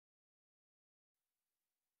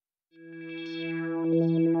The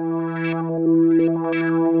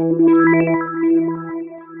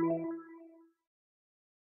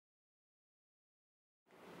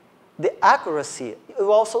accuracy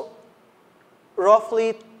will also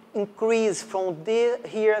roughly increase from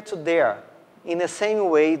here to there in the same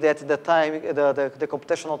way that the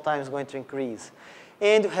computational time is going to increase.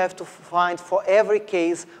 And you have to find for every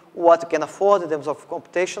case what you can afford in terms of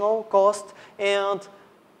computational cost and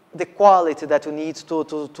the quality that you need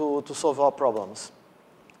to solve our problems.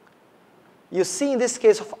 You see in this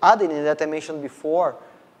case of adenine that I mentioned before,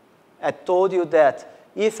 I told you that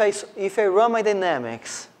if I run my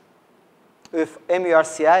dynamics with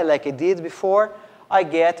MURCI like I did before, I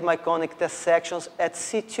get my conic test sections at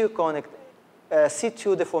C2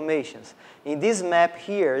 deformations. In this map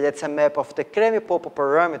here, that's a map of the Creme-Popo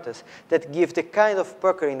parameters that give the kind of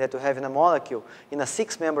puckering that you have in a molecule in a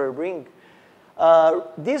 6-member ring.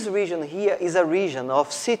 This region here is a region of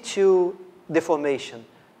C2 deformation.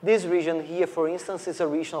 This region here, for instance, is a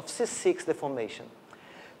region of C6 deformation.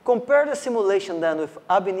 Compare the simulation done with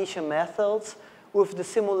ab initio methods with the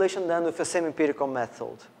simulation done with a semi-empirical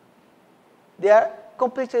method. They are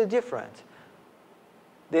completely different.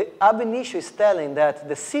 The ab initio is telling that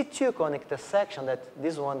the C2 conic test section, that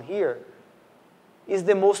this one here, is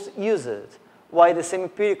the most used, while the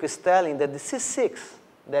semi-empirical is telling that the C6,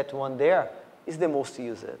 that one there, is the most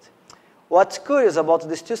used. What's curious about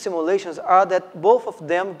these two simulations are that both of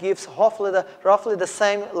them gives roughly the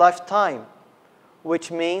same lifetime,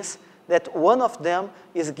 which means that one of them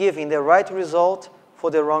is giving the right result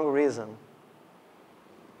for the wrong reason.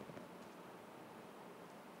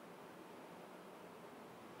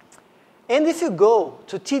 And if you go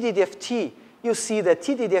to TDDFT, you see that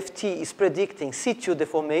TDDFT is predicting C2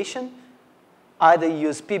 deformation, either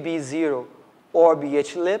use PB0 or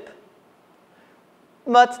BH-lip.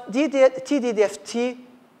 But TDDFT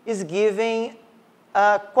is giving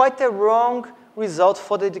quite a wrong result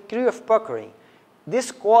for the degree of puckering.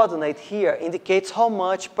 This coordinate here indicates how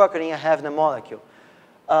much puckering I have in the molecule.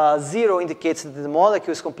 0 indicates that the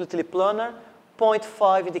molecule is completely planar.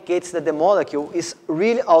 0.5 indicates that the molecule is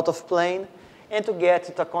really out of plane. And to get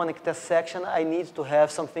to a conic test section, I need to have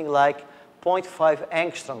something like 0.5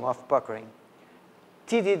 angstrom of puckering.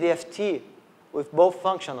 TDDFT with both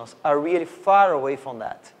functionals are really far away from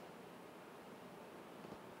that.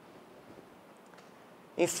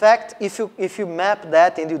 In fact, if you map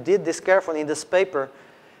that, and you did this carefully in this paper,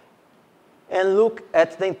 and look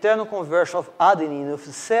at the internal conversion of adenine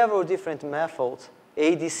with several different methods,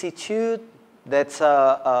 ADC2, that's kind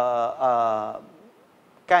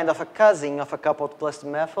of a cousin of a coupled plus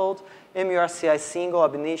method, MURCI single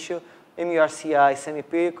ab initio, MURCI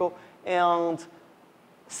semi-empirical, and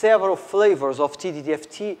several flavors of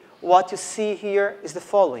TDDFT, what you see here is the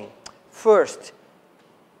following. First,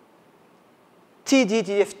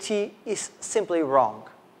 TDDFT is simply wrong.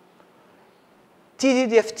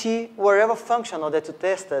 TDDFT, wherever functional that you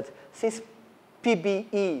tested, since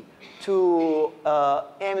PBE to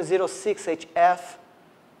M06HF,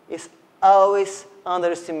 is always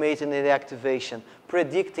underestimating the activation,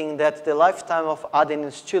 predicting that the lifetime of adenine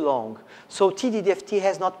is too long. So TDDFT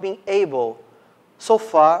has not been able, so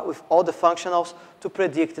far, with all the functionals, to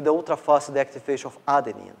predict the ultrafast deactivation of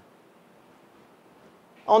adenine.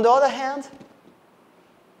 On the other hand,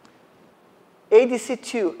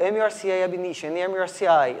 ADC2, MURCI ab initio, and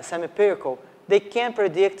MURCI semi-empirical, they can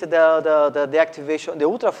predict the deactivation, the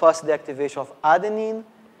ultrafast deactivation of adenine,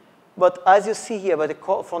 but as you see here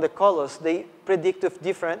from the colors, they predict with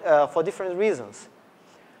for different reasons.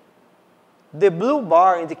 The blue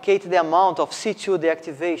bar indicates the amount of C2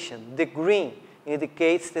 deactivation. The green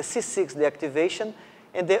indicates the C6 deactivation,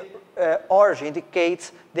 and the orange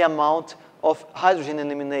indicates the amount of hydrogen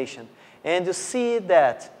elimination. And you see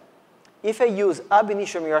that if I use ab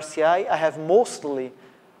initio MURCI, I have mostly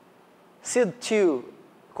C2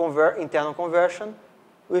 internal conversion.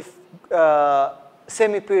 With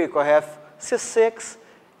semi-empirical, I have C6,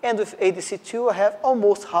 and with ADC2, I have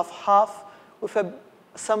almost half-half with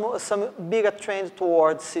some bigger trend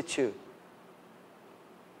towards C2.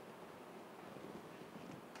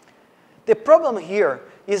 The problem here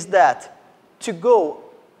is that to go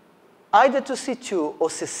either to C2 or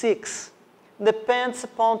C6 depends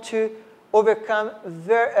upon to overcome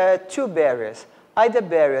two barriers. Either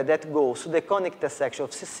barrier that goes to the conic test section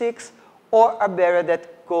of C6 or a barrier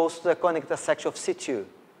that goes to the conic test section of C2.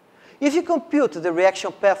 If you compute the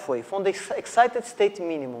reaction pathway from the excited state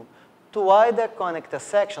minimum to either conic test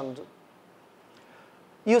section,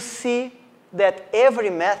 you see that every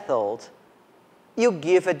method you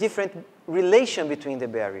give a different relation between the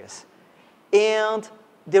barriers. And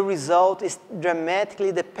the result is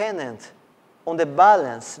dramatically dependent on the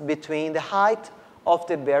balance between the height of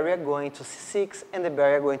the barrier going to C6 and the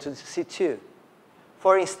barrier going to C2.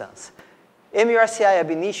 For instance, MURCI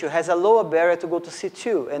ab initio has a lower barrier to go to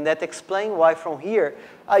C2, and that explains why from here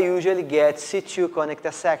I usually get C2 conic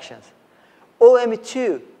intersections.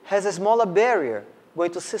 OM2 has a smaller barrier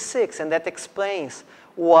going to C6, and that explains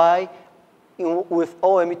why with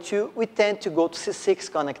OM2 we tend to go to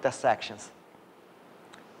C6 conic intersections.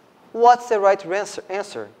 What's the right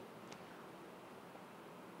answer?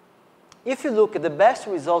 If you look at the best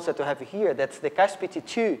results that you have here, that's the case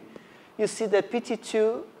Pt2, you see that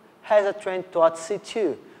Pt2 has a trend towards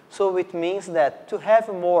C2. So it means that to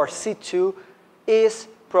have more C2 is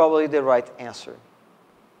probably the right answer.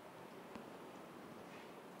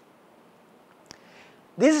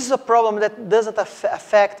 This is a problem that doesn't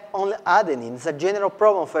affect only adenine. It's a general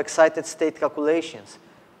problem for excited state calculations.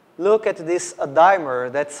 Look at this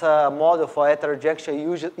dimer. That's a model for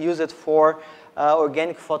heterojunction used for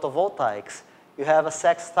organic photovoltaics. You have a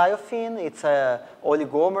sex thiophene. It's an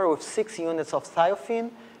oligomer with 6 units of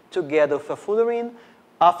thiophene together with a fullerene.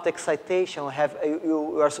 After excitation,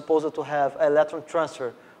 you are supposed to have electron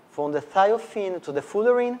transfer from the thiophene to the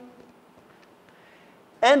fullerene.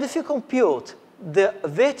 And if you compute the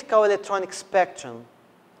vertical electronic spectrum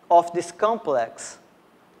of this complex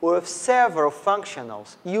with several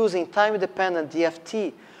functionals using time-dependent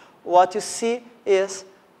DFT, what you see is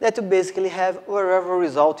that you basically have whatever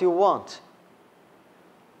result you want.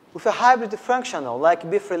 With a hybrid functional like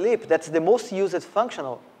bifrelip, that's the most used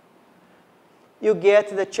functional, you get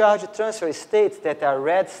the charge transfer states that are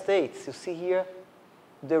red states. You see here,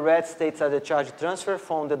 the red states are the charge transfer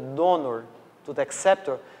from the donor to the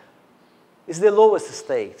acceptor. Is the lowest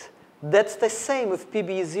state. That's the same with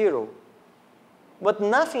PBE0. But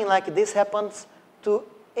nothing like this happens to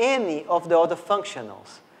any of the other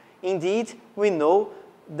functionals. Indeed, we know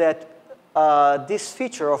that this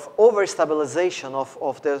feature of overstabilization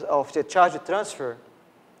of the charge transfer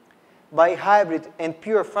by hybrid and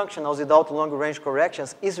pure functionals without long-range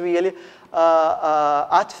corrections is really an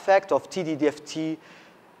artifact of TD-DFT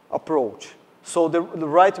approach. So the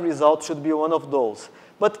right result should be one of those.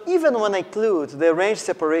 But even when I include the range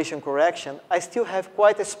separation correction, I still have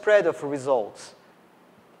quite a spread of results.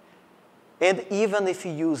 And even if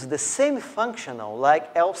you use the same functional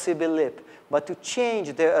like LCB-lip, but to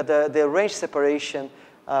change the range separation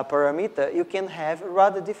parameter, you can have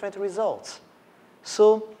rather different results.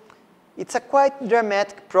 So it's a quite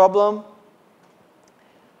dramatic problem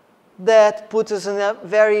that puts us in a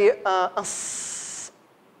very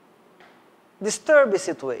disturbing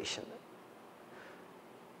situation.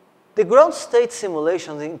 The ground state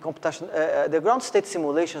simulations in computation, the ground state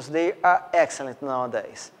simulations, they are excellent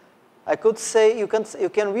nowadays. I could say you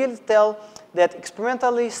can really tell that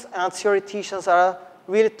experimentalists and theoreticians are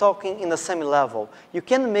really talking in the same level. You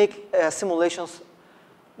can make simulations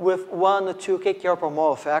with 1 or 2 kcal per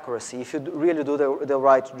mole of accuracy if you really do the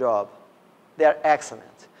right job. They are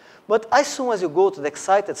excellent. But as soon as you go to the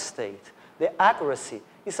excited state, the accuracy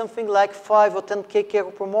is something like 5 or 10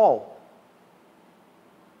 kcal per mole.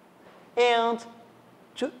 And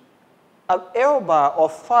an error bar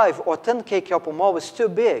of 5 or 10 kcal per mole is too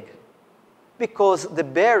big because the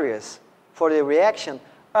barriers for the reaction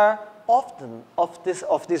are often of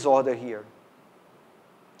this order here.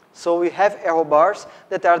 So we have error bars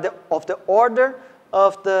that are of the order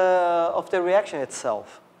of the reaction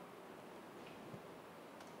itself.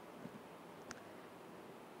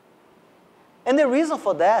 And the reason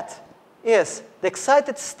for that is the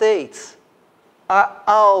excited states are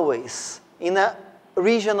always in a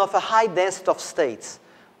region of a high density of states.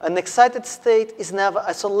 An excited state is never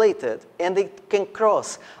isolated, and it can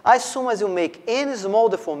cross. As soon as you make any small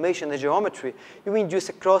deformation in the geometry, you induce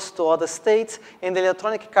a cross to other states, and the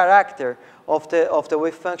electronic character of the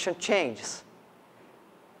wave function changes.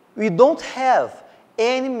 We don't have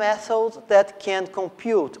any method that can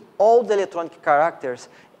compute all the electronic characters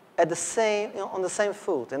on the same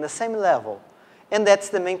foot, in the same level, and that's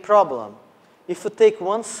the main problem. If you take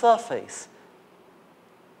one surface,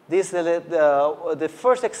 this is the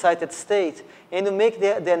first excited state, and you make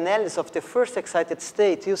the analysis of the first excited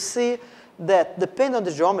state, you see that depending on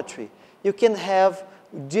the geometry, you can have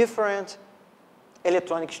different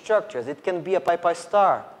electronic structures. It can be a pi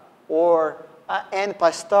star, or an n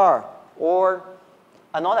pi star, or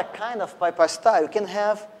another kind of pi star. You can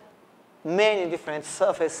have many different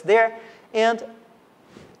surfaces there, and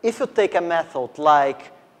if you take a method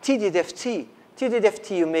like TD-DFT,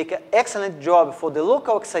 you make an excellent job for the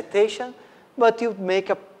local excitation, but you make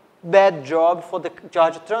a bad job for the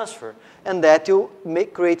charge transfer, and that you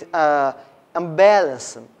create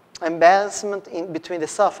imbalancement in between the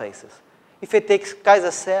surfaces. If it takes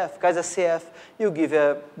Kaiser-CF, you give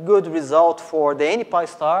a good result for the N-pi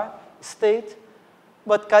star state,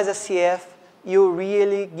 but Kaiser-CF, you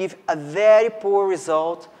really give a very poor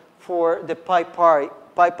result for the pi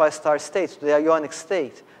star state, the ionic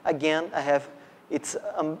state. Again, it's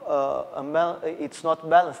not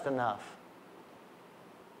balanced enough.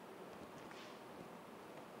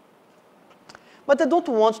 But I don't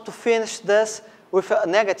want to finish this with a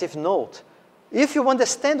negative note. If you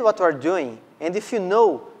understand what we're doing, and if you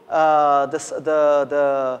know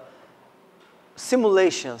the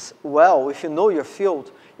simulations well, if you know your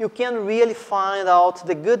field, you can really find out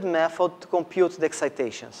the good method to compute the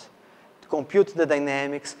excitations, to compute the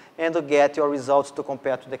dynamics, and to get your results to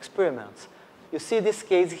compare to the experiments. You see this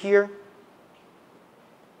case here?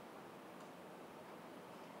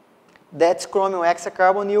 That's chromium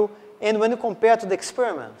hexacarbonyl, and when you compare to the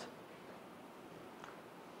experiment,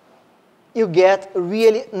 you get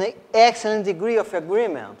really an excellent degree of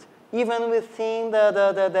agreement, even within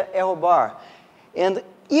the error bar. And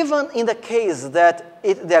even in the case that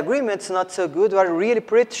the agreement is not so good, we are really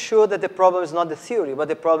pretty sure that the problem is not the theory, but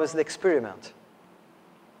the problem is the experiment.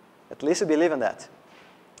 At least you believe in that.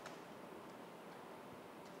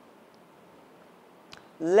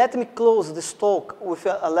 Let me close this talk with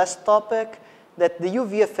a last topic, that the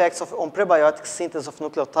UV effects on prebiotic synthesis of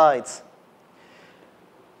nucleotides.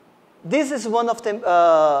 This is one of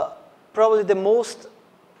the, probably the most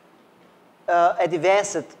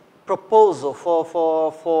advanced proposal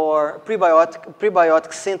for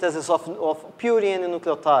prebiotic synthesis of purine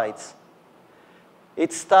nucleotides.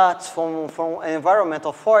 It starts from an environment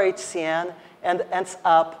of 4-HCN and ends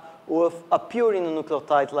up with a purine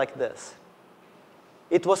nucleotide like this.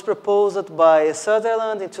 It was proposed by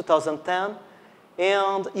Sutherland in 2010,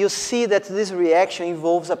 and you see that this reaction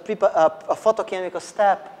involves a photochemical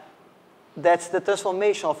step. That's the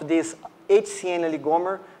transformation of this HCN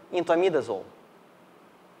oligomer into amidazole.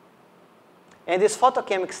 And this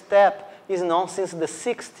photochemical step is known since the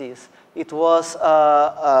 60s. It was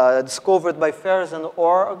discovered by Ferris and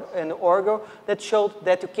Orgel that showed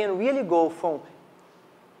that you can really go from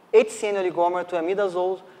HCN oligomer to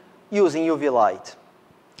amidazole using UV light.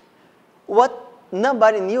 What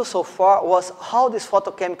nobody knew so far was how this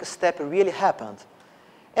photochemical step really happened.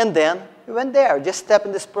 And then we went there, just step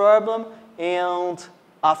in this problem, and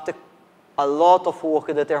after a lot of work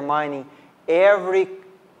determining every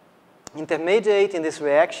intermediate in this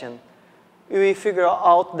reaction, we figured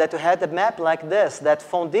out that we had a map like this, that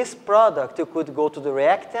from this product you could go to the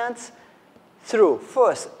reactants through,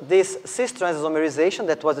 first, this cis-trans isomerization,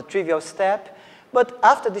 that was a trivial step. But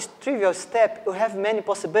after this trivial step, you have many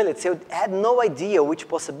possibilities. You had no idea which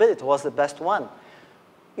possibility was the best one.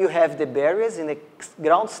 You have the barriers in the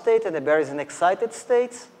ground state and the barriers in excited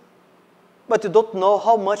states, but you don't know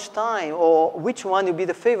how much time or which one will be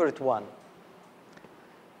the favorite one.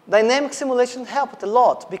 Dynamic simulation helped a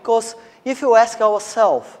lot, because if you ask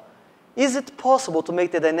ourselves, is it possible to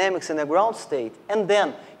make the dynamics in a ground state? And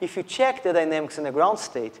then, if you check the dynamics in a ground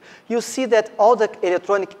state, you see that all the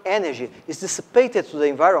electronic energy is dissipated to the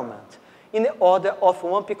environment in the order of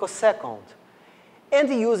 1 picosecond. And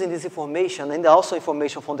using this information, and also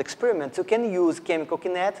information from the experiment, you can use chemical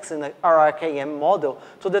kinetics in the RRKM model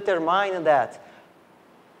to determine that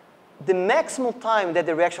the maximum time that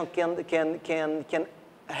the reaction can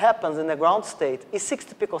happen in the ground state is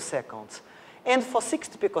 60 picoseconds. And for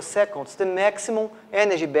 60 picoseconds, the maximum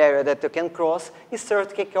energy barrier that you can cross is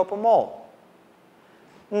 30 kcal per mole.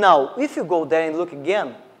 Now, if you go there and look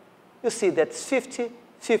again, you see that it's 50,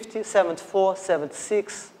 50, 74,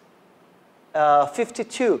 76,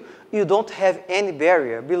 52. You don't have any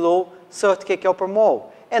barrier below 30 kcal per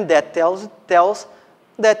mole. And that tells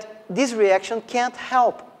that this reaction can't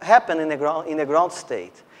happen in the ground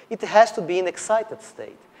state. It has to be in excited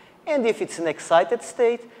state. And if it's in excited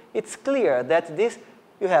state, it's clear that this,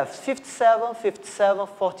 you have 57, 57,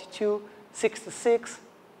 42, 66,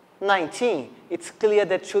 19. It's clear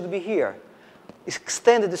that should be here.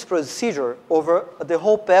 Extended this procedure over the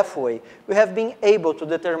whole pathway, we have been able to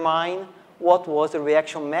determine what was the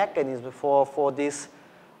reaction mechanism for this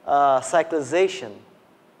cyclization.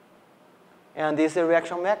 And this is the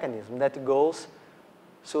reaction mechanism that goes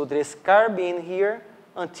through this carbene here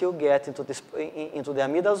until get into the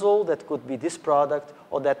amidazole, that could be this product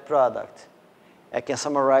or that product. I can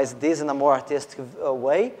summarize this in a more artistic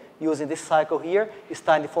way using this cycle here.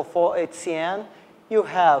 Starting for 4-HCN, you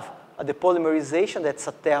have the polymerization, that's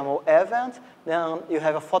a thermal event. Then you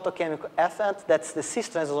have a photochemical event, that's the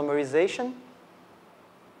cis-trans isomerization.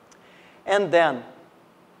 And then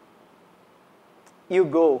you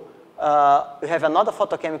go you have another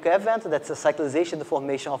photochemical event, that's a cyclization, the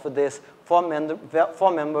formation of this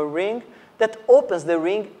four-member ring that opens the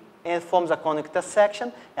ring and forms a conic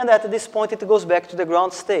intersection, and at this point it goes back to the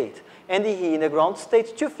ground state. And here in the ground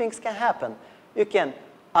state, two things can happen. You can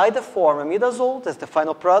either form a imidazole, that's the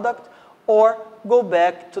final product, or go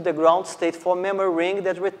back to the ground state four-member ring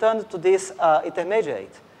that returned to this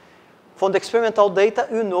intermediate. From the experimental data,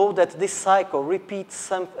 you know that this cycle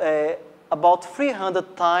repeats about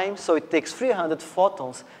 300 times, so it takes 300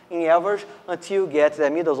 photons in average until you get the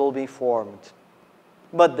imidazole being formed.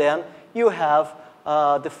 But then you have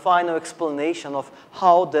the final explanation of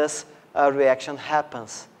how this reaction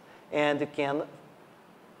happens. And you can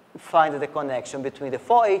find the connection between the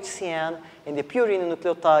 4-HCN and the purine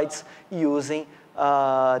nucleotides using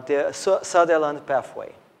the Sutherland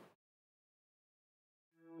pathway.